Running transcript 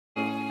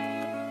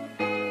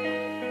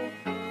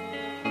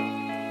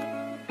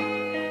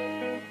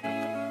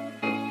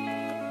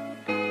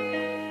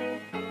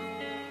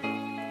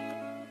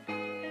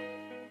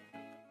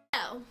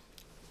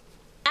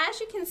as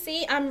you can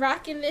see, I'm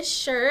rocking this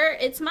shirt.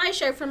 It's my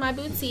shirt from my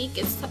boutique.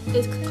 It's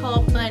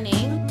called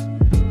BUNNIN.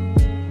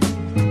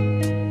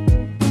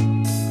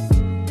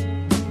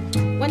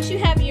 Once you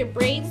have your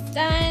braids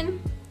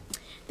done,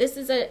 this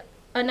is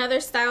another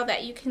style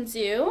that you can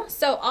do.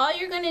 So all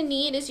you're gonna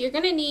need is you're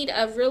gonna need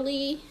a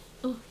really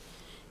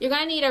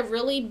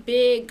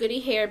big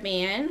goodie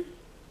hairband.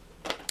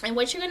 And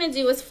what you're gonna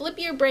do is flip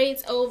your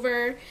braids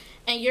over,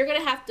 and you're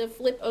gonna have to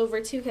flip over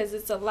too because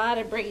it's a lot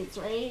of braids,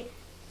 right?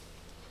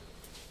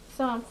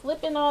 So I'm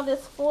flipping all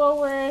this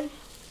forward. I'm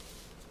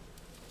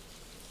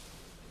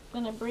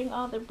gonna bring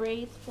all the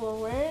braids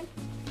forward,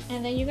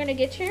 and then you're gonna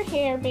get your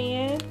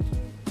hairband.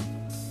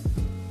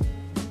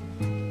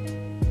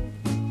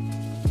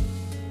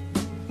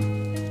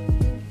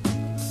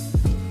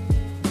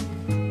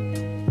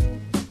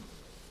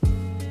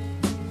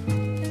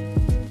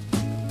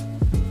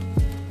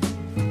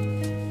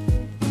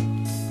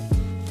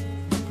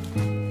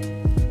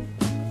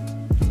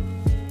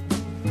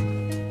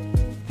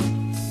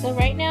 So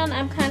right now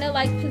I'm kind of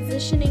like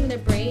positioning the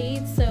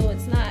braids so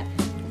it's not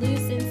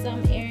loose in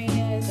some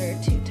areas or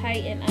too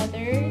tight in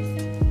others.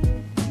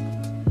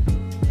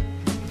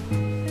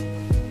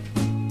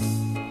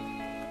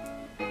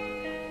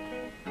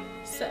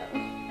 So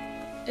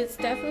it's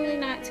definitely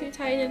not too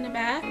tight in the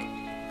back.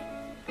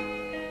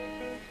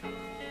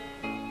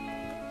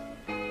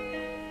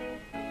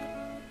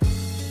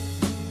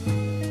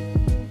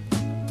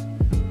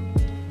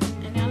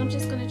 And now I'm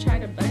just going to try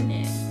to bun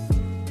it.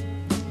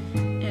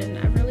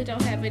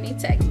 Don't have any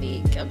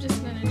technique. I'm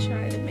just gonna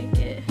try to make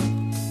it.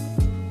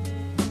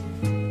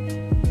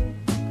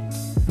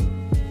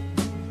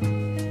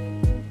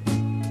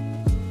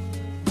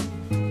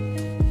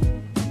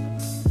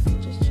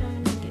 Just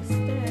trying to make it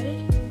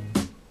stay.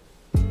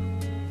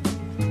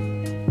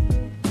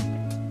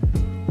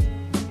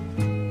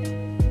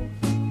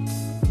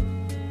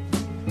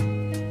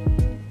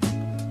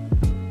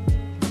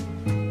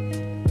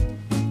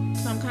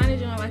 So I'm kind of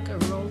doing like a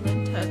roll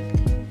and tuck.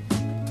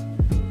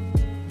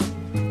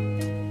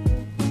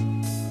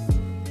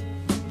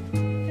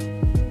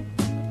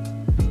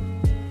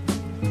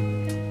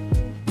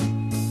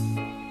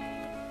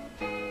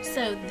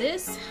 So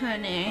this,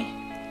 honey,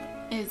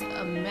 is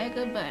a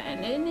mega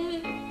bun, isn't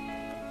it?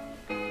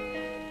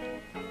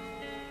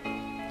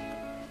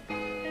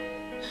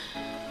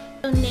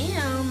 So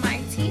now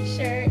my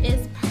t-shirt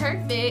is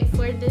perfect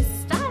for this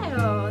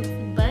style. It's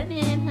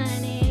bunnin',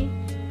 honey.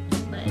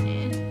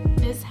 Bunnin'.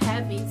 It's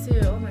heavy too.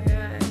 Oh my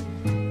god.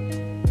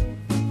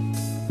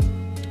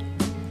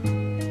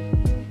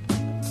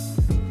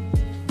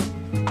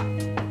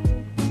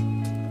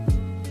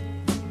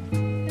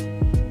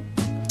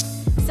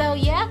 So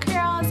yeah,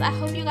 girls, I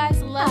hope you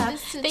guys love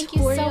this tutorial. Thank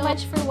you so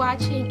much for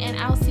watching, and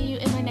I'll see you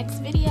in my next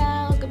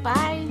video.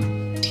 Goodbye.